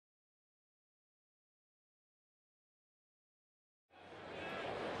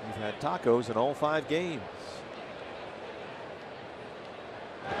had tacos in all 5 games.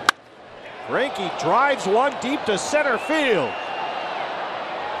 Greinke drives one deep to center field.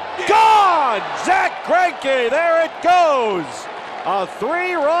 Gone! Zack Greinke, there it goes! A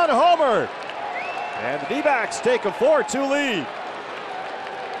 3-run homer. And the D-backs take a 4-2 lead.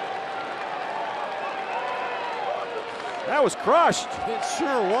 That was crushed. It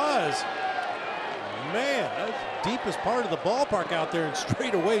sure was. Man, that's the deepest part of the ballpark out there in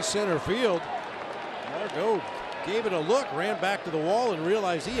straightaway center field. Margot gave it a look, ran back to the wall, and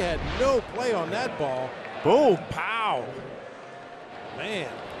realized he had no play on that ball. Boom, pow.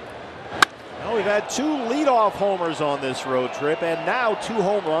 Man. Now we've had 2 leadoff homers on this road trip, and now 2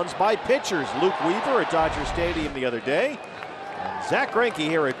 home runs by pitchers. Luke Weaver at Dodger Stadium the other day, and Zack Greinke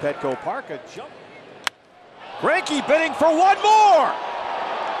here at Petco Park. A jump. Greinke bidding for one more.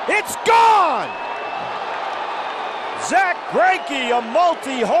 It's gone. Zack Greinke, a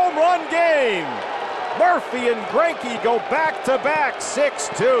multi-home run game. Murphy and Greinke go back-to-back,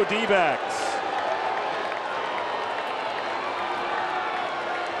 6-2 D-backs.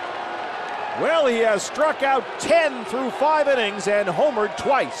 Well, he has struck out 10 through 5 innings and homered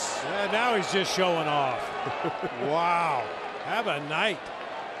twice. Yeah, now he's just showing off. Wow, have a night.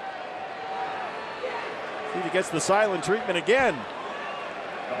 See if he gets the silent treatment again.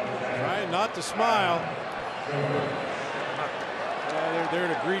 Trying not to smile. They're there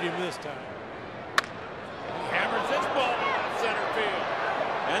to greet him this time. He hammers this ball to center field.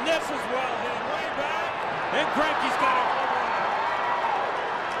 And this is well hit way back. And Greinke's got a home run.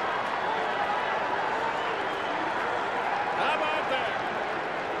 How about that?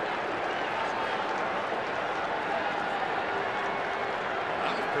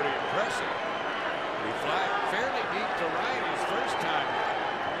 That was pretty impressive. He fly fairly deep to right his first time.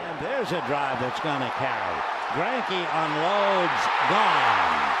 And there's a drive that's going to carry. Greinke unloads,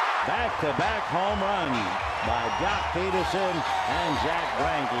 gone. Back-to-back home runs by Jock Peterson and Zack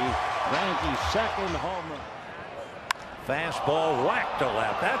Greinke. Greinke's second home run. Fastball whacked to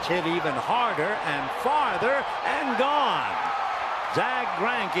left. That's hit even harder and farther and gone. Zack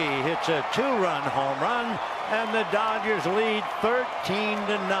Greinke hits a 2-run home run, and the Dodgers lead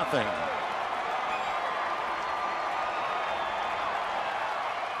 13-0.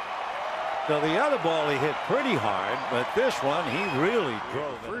 So the other ball he hit pretty hard, but this one he really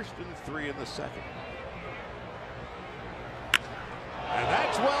drove it. 1st and 3 in the 2nd. And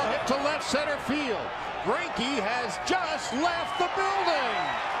that's well hit to left center field. Greinke has just left the building.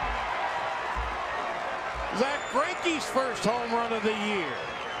 Zack Greinke's first home run of the year.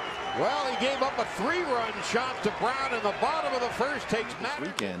 Well, he gave up a 3-run shot to Brown in the bottom of the 1st. Takes this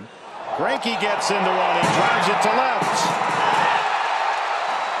weekend. Greinke gets into one and drives it to left.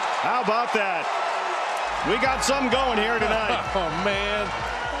 How about that? We got some going here tonight. Oh, man.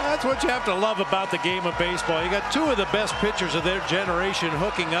 That's what you have to love about the game of baseball. You got 2 of the best pitchers of their generation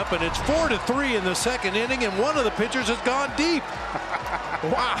hooking up, and it's 4-3 in the 2nd inning, and one of the pitchers has gone deep.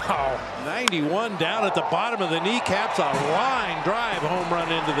 Wow. 91 down at the bottom of the kneecaps. A line drive home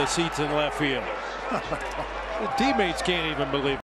run into the seats in left field. The teammates can't even believe it.